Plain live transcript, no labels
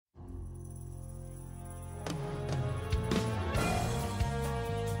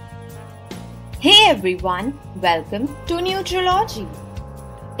Hey everyone, welcome to Nutriology.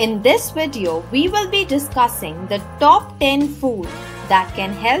 In this video, we will be discussing the top 10 foods that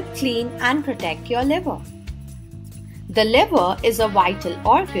can help clean and protect your liver. The liver is a vital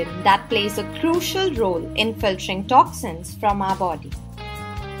organ that plays a crucial role in filtering toxins from our body.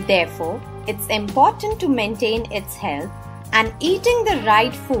 Therefore, it's important to maintain its health, and eating the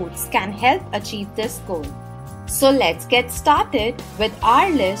right foods can help achieve this goal. So let's get started with our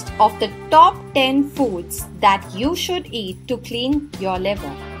list of the top 10 foods that you should eat to clean your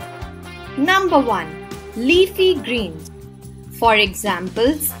liver. Number 1. Leafy greens. For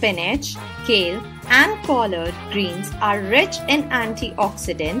example, spinach, kale, and collard greens are rich in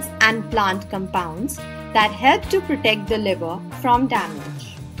antioxidants and plant compounds that help to protect the liver from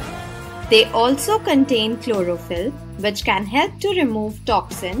damage. They also contain chlorophyll, which can help to remove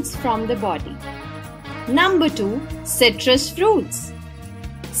toxins from the body. Number 2. Citrus fruits.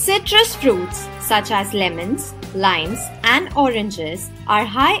 Citrus fruits such as lemons, limes, and oranges are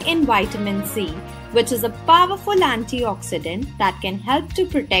high in vitamin C, which is a powerful antioxidant that can help to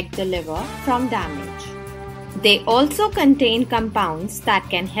protect the liver from damage. They also contain compounds that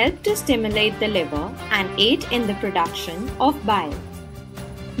can help to stimulate the liver and aid in the production of bile.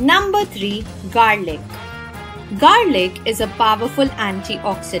 Number 3. Garlic. Garlic is a powerful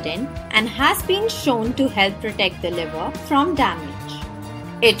antioxidant and has been shown to help protect the liver from damage.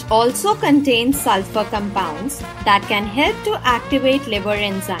 It also contains sulfur compounds that can help to activate liver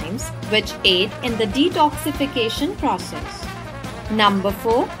enzymes which aid in the detoxification process. Number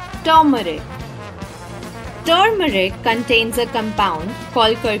 4. Turmeric. Turmeric contains a compound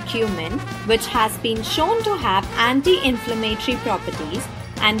called curcumin, which has been shown to have anti-inflammatory properties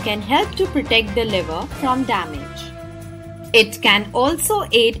and can help to protect the liver from damage. It can also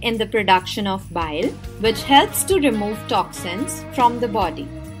aid in the production of bile, which helps to remove toxins from the body.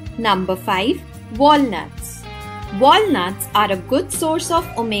 Number 5. Walnuts. Walnuts are a good source of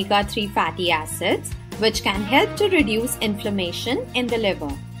omega-3 fatty acids, which can help to reduce inflammation in the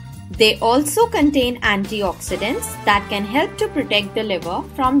liver. They also contain antioxidants that can help to protect the liver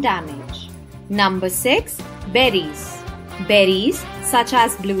from damage. Number 6. Berries. Berries such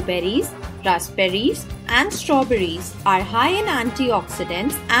as blueberries, raspberries, and strawberries are high in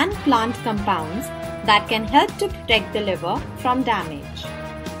antioxidants and plant compounds that can help to protect the liver from damage.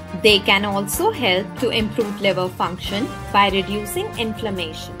 They can also help to improve liver function by reducing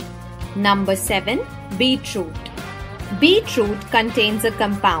inflammation. Number 7. Beetroot. Beetroot contains a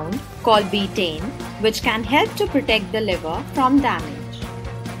compound called betaine, which can help to protect the liver from damage.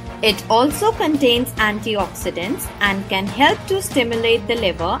 It also contains antioxidants and can help to stimulate the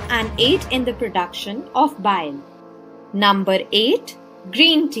liver and aid in the production of bile. Number 8.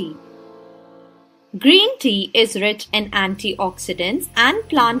 Green tea. Green tea is rich in antioxidants and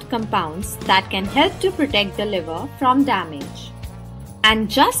plant compounds that can help to protect the liver from damage.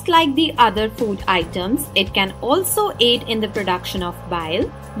 And just like the other food items, it can also aid in the production of bile,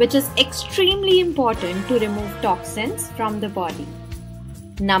 which is extremely important to remove toxins from the body.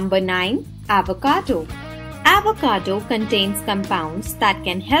 Number 9. Avocado. Avocado contains compounds that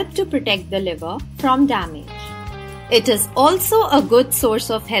can help to protect the liver from damage. It is also a good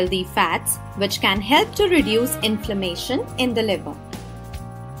source of healthy fats, which can help to reduce inflammation in the liver.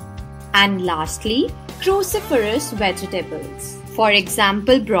 And lastly, cruciferous vegetables. For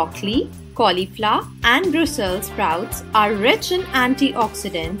example, broccoli, cauliflower, and Brussels sprouts are rich in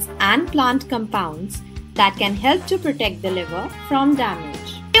antioxidants and plant compounds that can help to protect the liver from damage.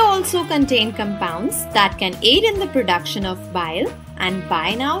 They also contain compounds that can aid in the production of bile, and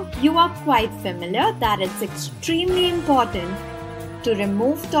by now you are quite familiar that it's extremely important to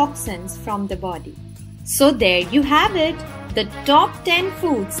remove toxins from the body. So there you have it, the top 10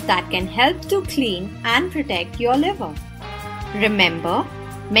 foods that can help to clean and protect your liver. Remember,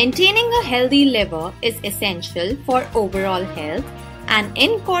 maintaining a healthy liver is essential for overall health, and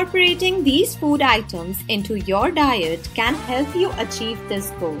incorporating these food items into your diet can help you achieve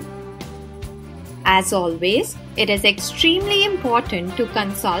this goal. As always, it is extremely important to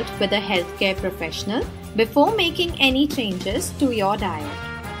consult with a healthcare professional before making any changes to your diet.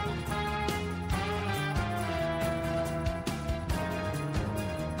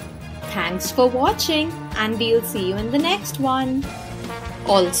 Thanks for watching, and we'll see you in the next one.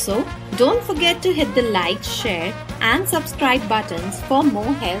 Also, don't forget to hit the like, share, and subscribe buttons for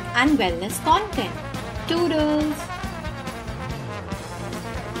more health and wellness content. Toodles!